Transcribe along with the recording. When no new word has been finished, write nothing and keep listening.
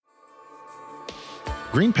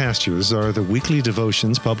Green Pastures are the weekly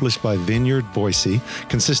devotions published by Vineyard Boise,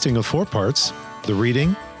 consisting of 4 parts: the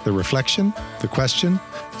reading, the reflection, the question,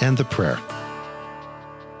 and the prayer.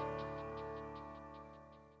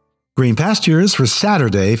 Green Pastures for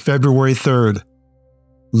Saturday, February 3rd.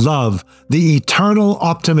 Love, the eternal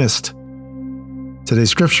optimist. Today's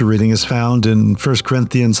scripture reading is found in 1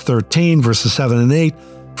 Corinthians 13, verses 7 and 8,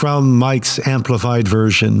 from Mike's Amplified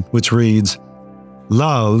Version, which reads,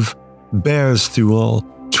 "Love bears through all,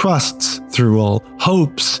 trusts through all,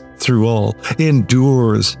 hopes through all,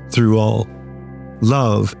 endures through all.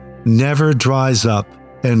 Love never dries up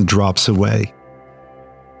and drops away."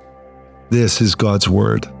 This is God's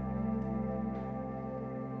Word.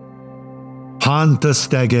 Panta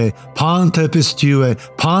stege, panta pistue,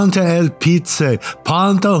 panta elpize,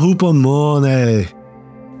 panta hupomone.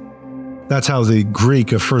 That's how the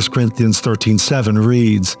Greek of 1 Corinthians 13:7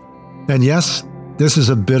 reads. And yes, this is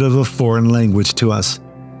a bit of a foreign language to us.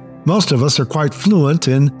 Most of us are quite fluent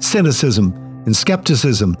in cynicism, in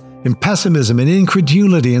skepticism, in pessimism, in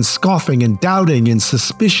incredulity, in scoffing, in doubting, in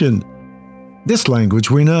suspicion. This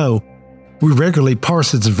language we know. We regularly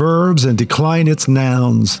parse its verbs and decline its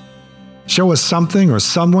nouns. Show us something or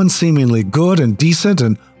someone seemingly good and decent,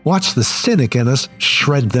 and watch the cynic in us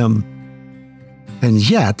shred them. And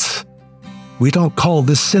yet, we don't call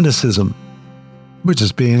this cynicism. We're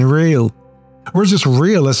just being real. We're just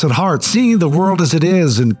realists at heart, seeing the world as it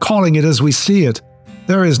is and calling it as we see it.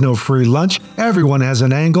 There is no free lunch. Everyone has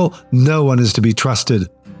an angle. No one is to be trusted.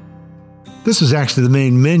 This was actually the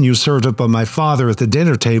main menu served up by my father at the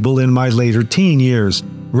dinner table in my later teen years,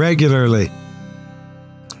 regularly.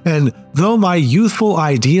 And though my youthful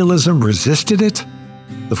idealism resisted it,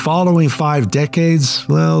 the following 5 decades,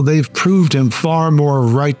 well, they've proved him far more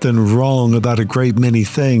right than wrong about a great many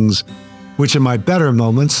things, which in my better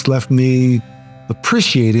moments left me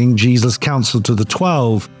appreciating Jesus' counsel to the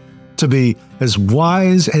 12 to be as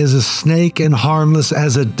wise as a snake and harmless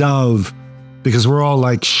as a dove, because we're all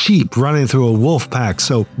like sheep running through a wolf pack,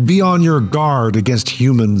 so be on your guard against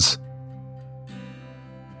humans.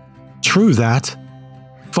 True that,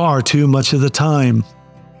 far too much of the time,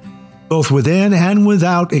 both within and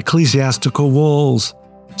without ecclesiastical walls,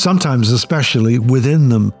 sometimes especially within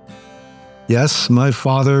them. Yes, my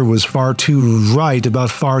father was far too right about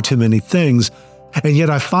far too many things, and yet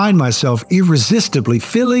I find myself irresistibly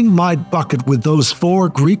filling my bucket with those 4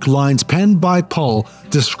 Greek lines penned by Paul,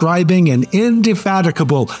 describing an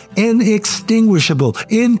indefatigable, inextinguishable,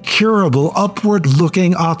 incurable,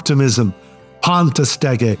 upward-looking optimism. Panta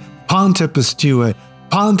stege, panta pistue,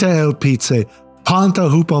 panta elpize, panta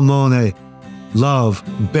hupomone. Love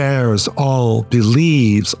bears all,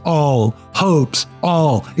 believes all, hopes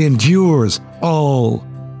all, endures all.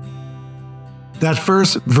 That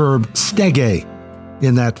first verb, stege,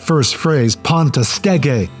 in that first phrase, panta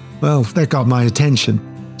stege, well, that got my attention,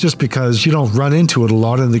 just because you don't run into it a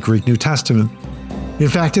lot in the Greek New Testament. In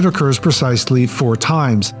fact, it occurs precisely 4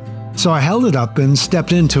 times. So I held it up and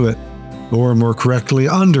stepped into it, or more correctly,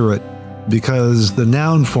 under it, because the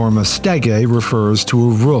noun form of stege refers to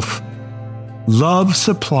a roof. Love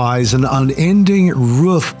supplies an unending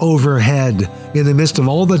roof overhead in the midst of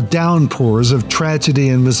all the downpours of tragedy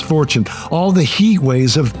and misfortune, all the heat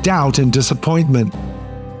waves of doubt and disappointment.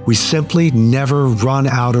 We simply never run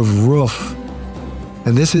out of roof.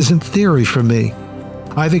 And this isn't theory for me.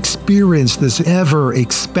 I've experienced this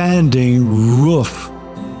ever-expanding roof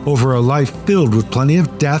over a life filled with plenty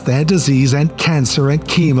of death and disease and cancer and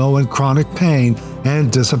chemo and chronic pain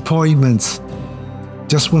and disappointments.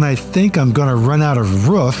 Just when I think I'm going to run out of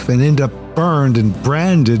roof and end up burned and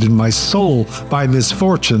branded in my soul by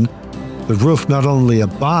misfortune, the roof not only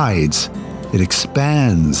abides, it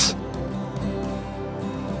expands.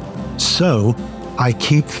 So, I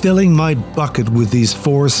keep filling my bucket with these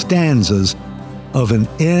 4 stanzas of an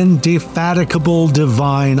indefatigable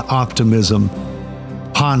divine optimism.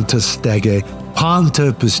 Panta stege,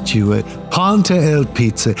 panta pistue, panta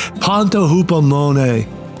elpize, panta hupomone.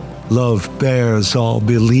 Love bears all,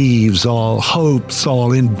 believes all, hopes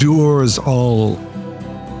all, endures all.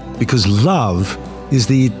 Because love is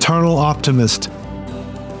the eternal optimist,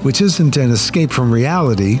 which isn't an escape from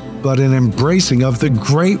reality, but an embracing of the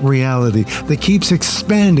great reality that keeps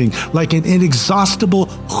expanding like an inexhaustible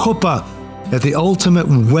chuppah at the ultimate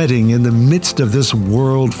wedding in the midst of this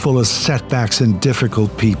world full of setbacks and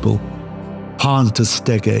difficult people. Panta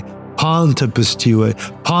stege, panta pistue,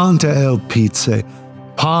 panta elpize,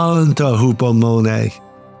 panta hupomone.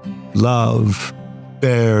 Love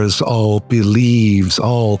bears all, believes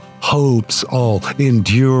all, hopes all,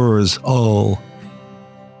 endures all.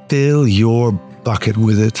 Fill your bucket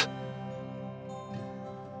with it.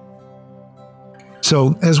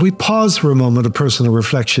 So, as we pause for a moment of personal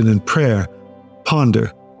reflection and prayer,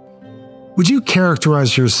 ponder. Would you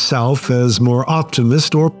characterize yourself as more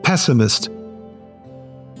optimist or pessimist?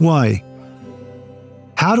 Why?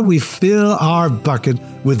 How do we fill our bucket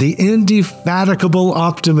with the indefatigable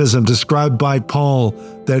optimism described by Paul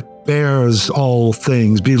that bears all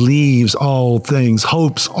things, believes all things,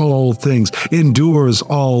 hopes all things, endures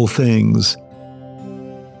all things?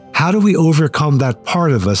 How do we overcome that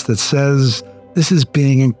part of us that says this is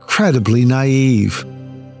being incredibly naive?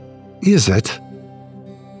 Is it?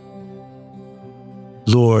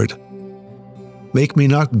 Lord, make me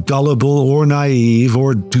not gullible or naive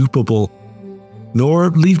or dupable, nor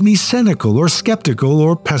leave me cynical or skeptical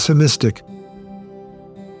or pessimistic.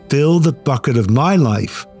 Fill the bucket of my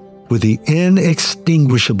life with the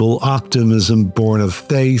inextinguishable optimism born of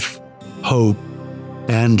faith, hope,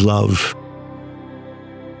 and love.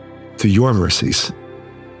 Through your mercies.